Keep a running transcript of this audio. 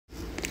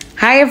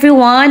Hi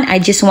everyone, I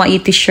just want you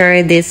to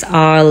share this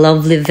our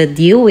lovely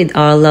video with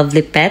our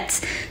lovely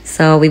pets.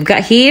 So we've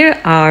got here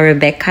our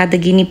Rebecca the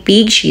guinea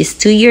pig. She is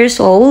 2 years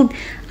old,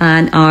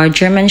 and our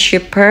German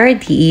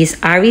Shepherd, he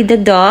is Ari the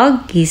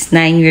dog. He's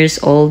 9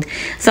 years old.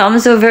 So I'm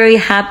so very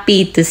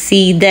happy to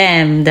see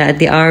them, that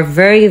they are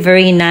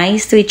very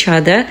nice to each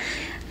other,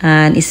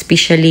 and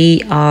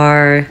especially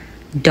our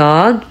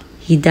dog.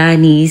 He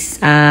done his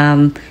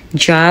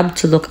job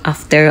to look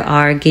after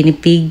our guinea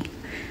pig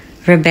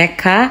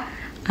Rebecca,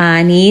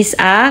 and he's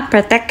a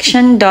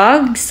protection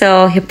dog,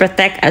 so he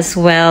protect as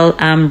well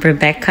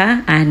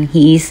Rebecca, and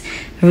he's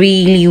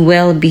really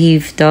well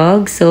behaved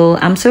dog. So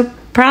I'm so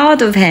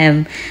proud of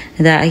him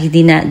that he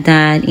did not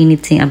done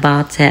anything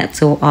about it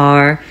to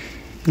our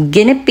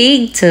guinea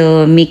pig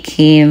to make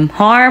him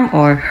harm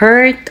or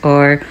hurt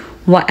or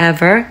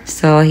whatever.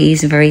 So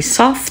he's very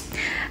soft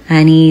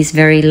and he's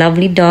very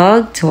lovely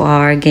dog to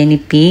our guinea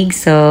pig.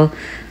 So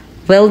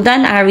well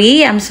done,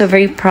 Ari. I'm so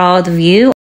very proud of you.